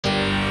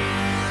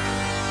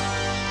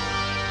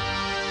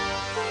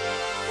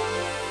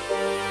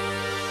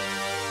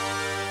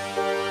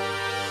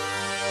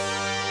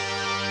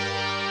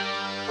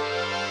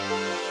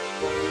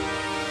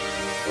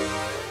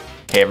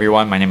Hey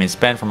everyone, my name is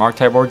Ben from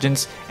Archetype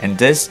Origins, and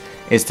this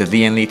is the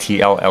Lian Li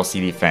TL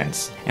LCD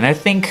fence. And I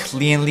think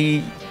Lian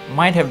Li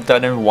might have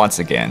done it once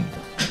again.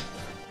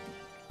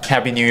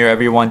 Happy New Year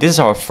everyone, this is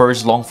our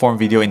first long form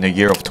video in the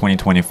year of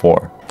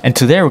 2024. And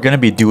today we're going to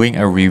be doing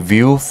a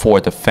review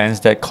for the fence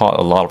that caught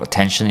a lot of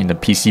attention in the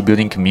PC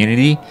building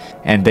community,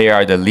 and they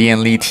are the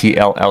Lian Li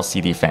TL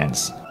LCD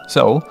fence.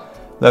 So,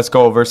 let's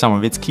go over some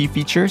of its key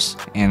features,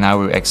 and I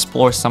will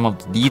explore some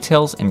of the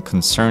details and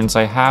concerns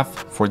I have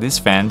for this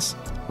fence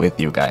with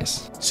you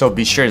guys. So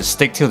be sure to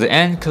stick till the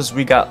end because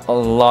we got a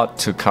lot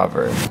to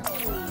cover.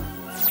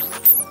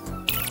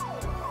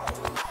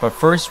 But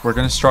first, we're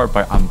going to start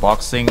by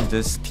unboxing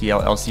this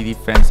TL LCD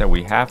fence that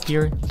we have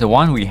here. The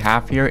one we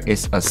have here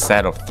is a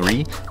set of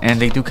 3,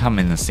 and they do come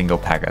in a single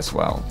pack as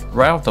well.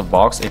 Right off the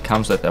box, it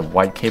comes with a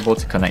white cable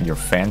to connect your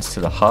fence to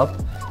the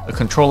hub, a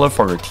controller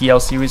for your TL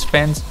series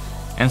fence,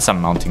 and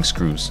some mounting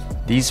screws.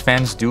 These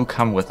fans do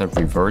come with a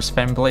reverse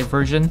fan blade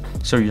version,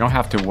 so you don't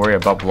have to worry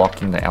about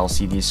blocking the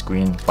LCD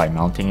screen by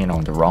mounting it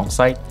on the wrong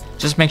side.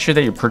 Just make sure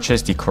that you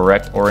purchase the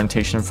correct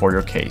orientation for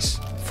your case.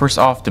 First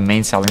off, the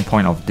main selling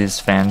point of this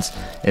fence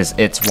is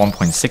its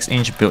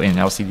 1.6-inch built-in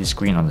LCD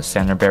screen on the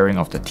center bearing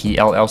of the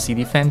TL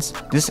LCD fence.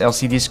 This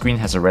LCD screen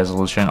has a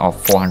resolution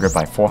of 400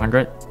 by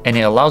 400, and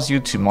it allows you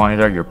to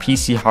monitor your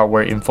PC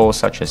hardware info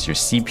such as your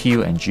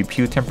CPU and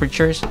GPU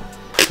temperatures.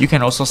 You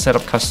can also set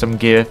up custom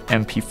GIF,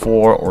 MP4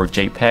 or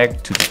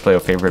JPEG to display your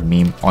favorite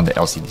meme on the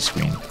LCD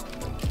screen.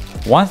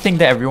 One thing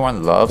that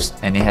everyone loves,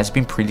 and it has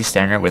been pretty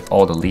standard with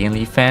all the Lian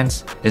Li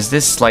fans, is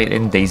this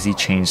slide-in daisy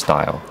chain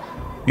style.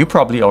 You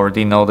probably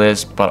already know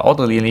this, but all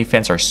the Lian Li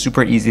fans are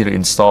super easy to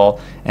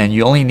install, and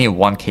you only need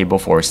one cable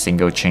for a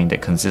single chain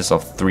that consists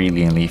of 3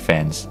 Lian Li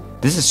fans.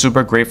 This is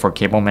super great for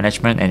cable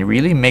management, and it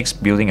really makes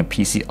building a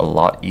PC a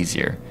lot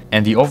easier.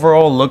 And the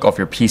overall look of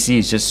your PC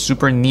is just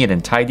super neat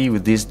and tidy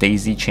with these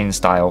daisy chain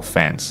style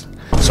fans.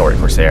 Sorry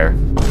Corsair.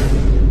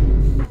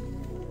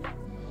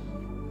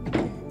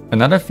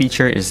 Another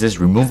feature is this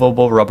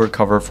removable rubber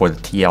cover for the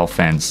TL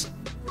fans.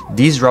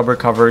 These rubber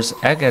covers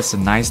act as a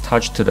nice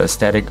touch to the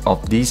aesthetic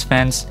of these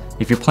fans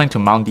if you plan to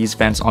mount these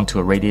fans onto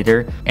a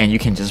radiator, and you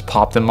can just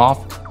pop them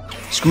off,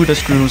 screw the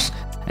screws,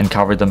 and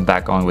cover them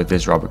back on with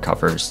these rubber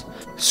covers.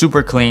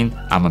 Super clean,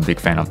 I'm a big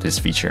fan of this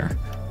feature.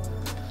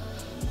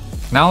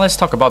 Now let's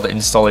talk about the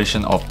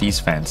installation of these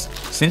fans.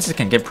 Since it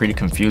can get pretty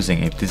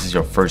confusing if this is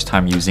your first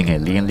time using a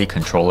Lian Li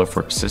controller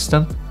for your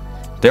system,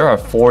 there are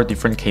 4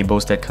 different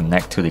cables that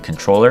connect to the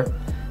controller: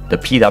 the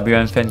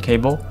PWM fan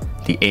cable,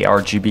 the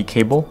ARGB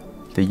cable,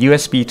 the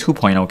USB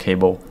 2.0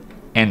 cable,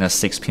 and a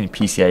 6-pin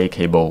PCIe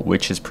cable,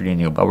 which is pretty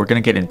new, but we're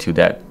gonna get into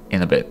that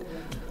in a bit.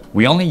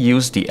 We only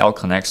use the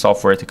L-Connect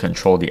software to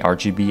control the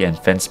RGB and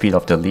fan speed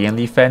of the Lian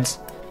Li fans,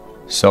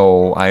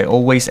 so I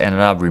always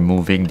ended up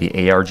removing the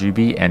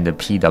ARGB and the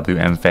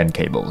PWM fan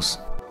cables.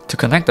 To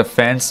connect the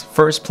fans,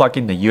 first plug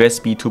in the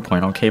USB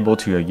 2.0 cable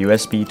to your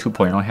USB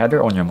 2.0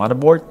 header on your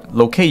motherboard,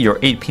 locate your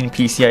 8-pin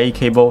PCIe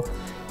cable,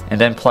 and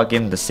then plug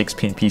in the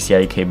 6-pin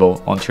PCIe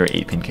cable onto your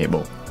 8-pin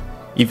cable.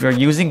 If you're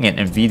using an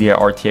Nvidia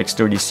RTX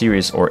 30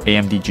 series or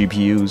AMD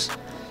GPUs,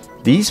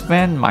 these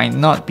fans might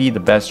not be the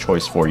best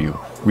choice for you.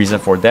 Reason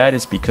for that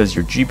is because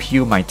your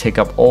GPU might take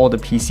up all the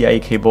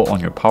PCIe cable on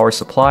your power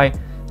supply,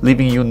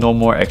 leaving you no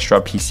more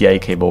extra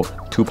PCIe cable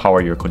to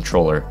power your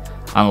controller,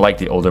 unlike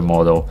the older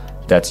model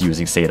that's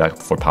using SATA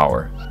for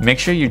power. Make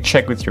sure you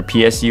check with your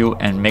PSU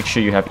and make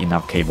sure you have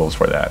enough cables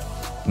for that.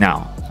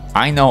 Now,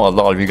 I know a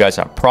lot of you guys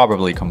are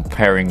probably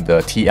comparing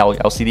the TL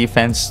LCD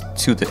fence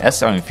to the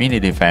SL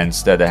Infinity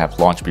fence that they have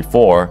launched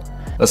before.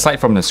 Aside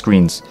from the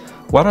screens,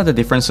 what are the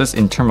differences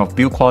in terms of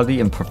build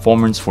quality and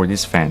performance for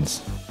these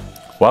fans?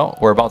 Well,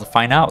 we're about to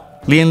find out.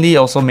 Lian Li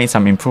also made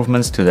some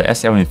improvements to the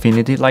SL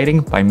Infinity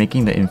lighting by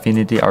making the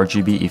Infinity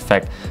RGB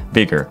effect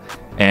bigger,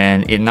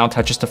 and it now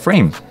touches the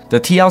frame. The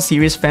TL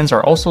series fans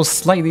are also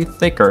slightly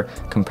thicker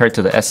compared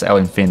to the SL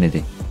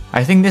Infinity.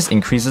 I think this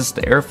increases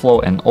the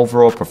airflow and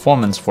overall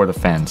performance for the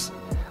fans.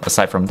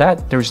 Aside from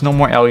that, there is no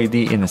more LED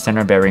in the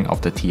center bearing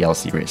of the TL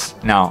series.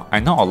 Now, I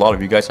know a lot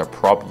of you guys are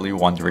probably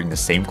wondering the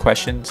same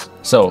questions.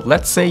 So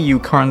let's say you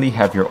currently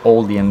have your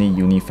old Lian Li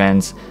Uni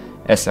fans,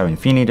 SL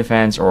Infinity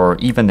fans, or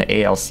even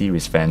the AL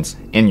series fans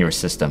in your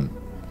system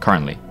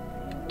currently.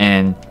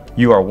 And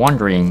you are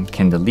wondering,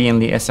 can the Lian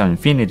Li SL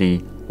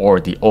Infinity or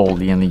the old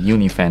Lian Li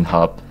Uni fan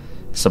hub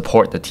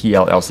support the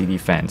TL LCD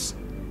fans?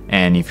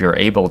 And if you're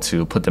able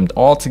to put them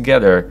all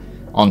together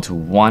onto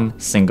one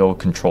single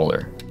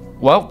controller?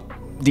 Well,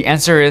 the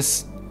answer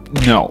is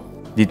no.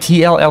 The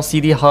TL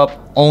LCD hub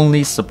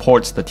only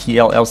supports the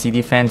TL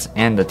LCD fans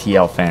and the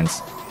TL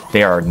fans.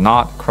 They are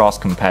not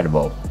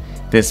cross-compatible.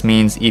 This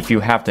means if you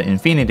have the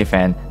Infinity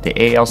fan,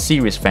 the AL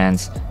series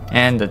fans,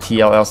 and the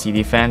TL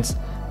LCD fans,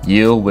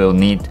 you will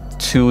need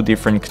 2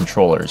 different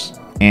controllers.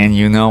 And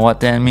you know what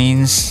that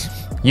means?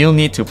 You'll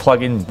need to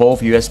plug in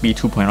both USB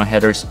 2.0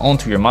 headers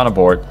onto your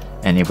motherboard,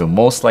 and it will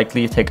most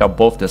likely take up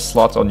both the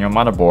slots on your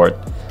motherboard.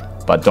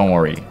 But don't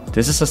worry,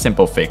 this is a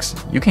simple fix.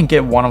 You can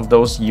get one of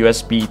those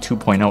USB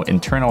 2.0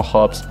 internal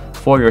hubs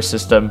for your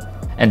system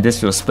and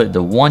this will split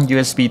the one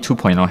USB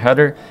 2.0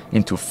 header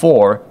into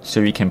 4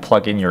 so you can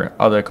plug in your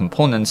other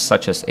components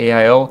such as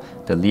AIO,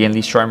 the Lian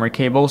Li streamer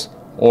cables,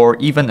 or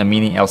even a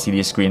mini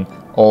LCD screen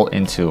all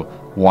into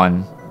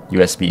one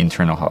USB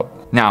internal hub.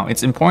 Now,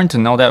 it's important to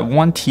know that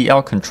one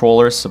TL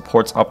controller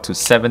supports up to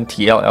 7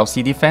 TL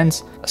LCD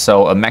fans,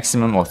 so a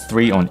maximum of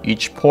 3 on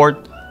each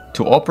port.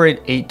 To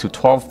operate 8 to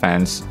 12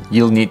 fans,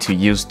 you'll need to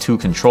use 2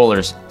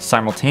 controllers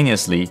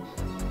simultaneously,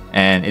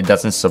 and it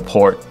doesn't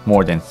support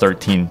more than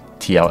 13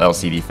 TL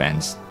LCD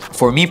fans.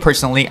 For me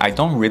personally, I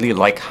don't really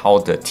like how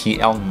the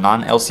TL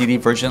non-LCD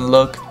version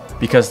look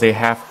because they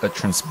have a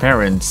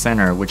transparent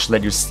center which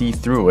let you see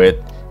through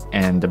it,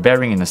 and the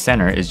bearing in the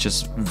center is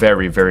just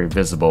very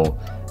visible.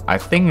 I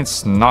think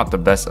it's not the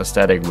best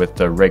aesthetic with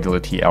the regular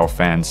TL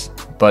fans,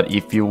 but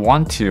if you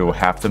want to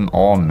have them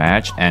all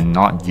match and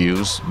not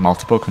use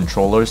multiple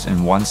controllers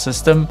in one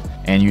system,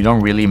 and you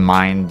don't really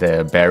mind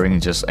the bearing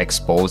just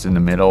exposed in the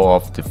middle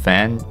of the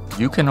fan,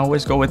 you can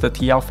always go with the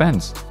TL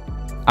fans.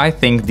 I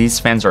think these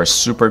fans are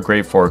super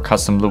great for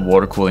custom loop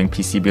water cooling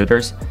PC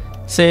builders.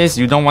 Says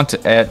you don't want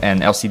to add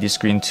an LCD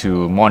screen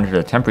to monitor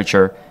the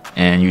temperature,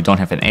 and you don't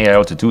have an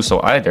AIO to do so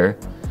either,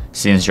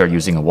 since you're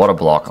using a water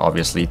block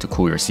obviously to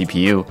cool your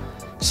CPU.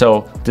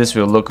 So this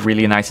will look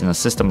really nice in a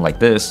system like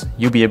this.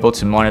 You'll be able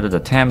to monitor the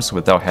temps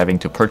without having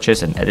to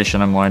purchase an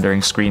additional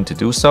monitoring screen to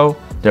do so.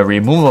 The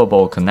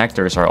removable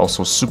connectors are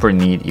also super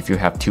neat if you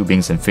have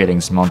tubings and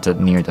fittings mounted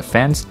near the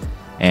fans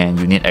and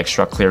you need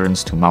extra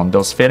clearance to mount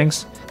those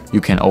fittings.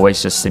 You can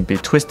always just simply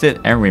twist it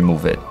and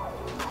remove it.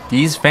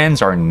 These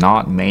fans are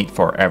not made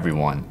for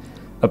everyone.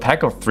 A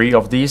pack of 3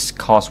 of these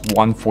costs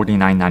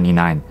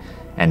 $149.99,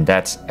 and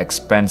that's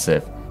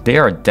expensive. They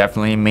are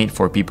definitely made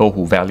for people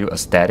who value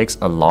aesthetics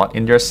a lot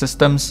in their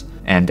systems,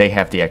 and they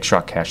have the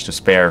extra cash to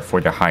spare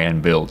for their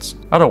high-end builds.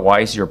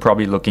 Otherwise, you're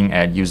probably looking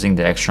at using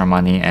the extra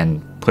money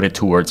and put it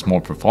towards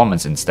more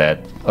performance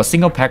instead. A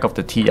single pack of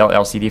the TL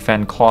LCD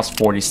fan costs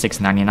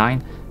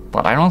 $46.99,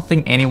 but I don't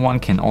think anyone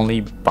can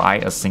only buy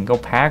a single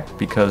pack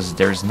because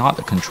there's not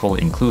a controller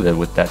included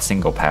with that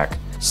single pack.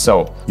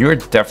 So you're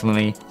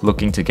definitely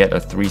looking to get a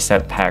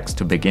 3-set packs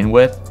to begin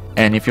with.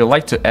 And if you'd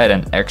like to add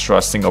an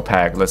extra single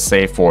pack, let's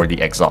say for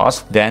the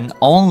exhaust, then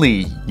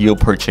only you'll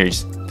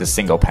purchase the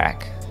single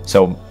pack.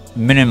 So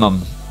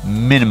minimum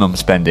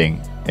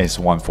spending is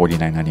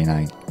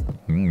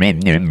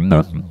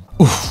 $149.99.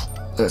 Oof,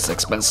 that's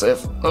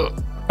expensive.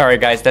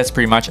 Alright guys, that's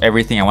pretty much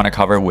everything I want to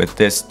cover with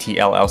this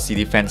TL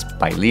LCD fence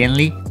by Lian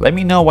Li. Let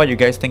me know what you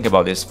guys think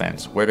about this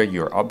fence, whether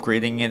you're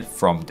upgrading it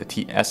from the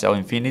TSL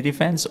Infinity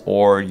fence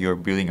or you're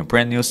building a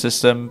brand new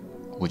system.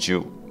 Would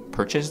you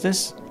purchase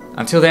this?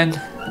 Until then,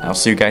 I'll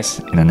see you guys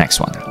in the next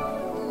one.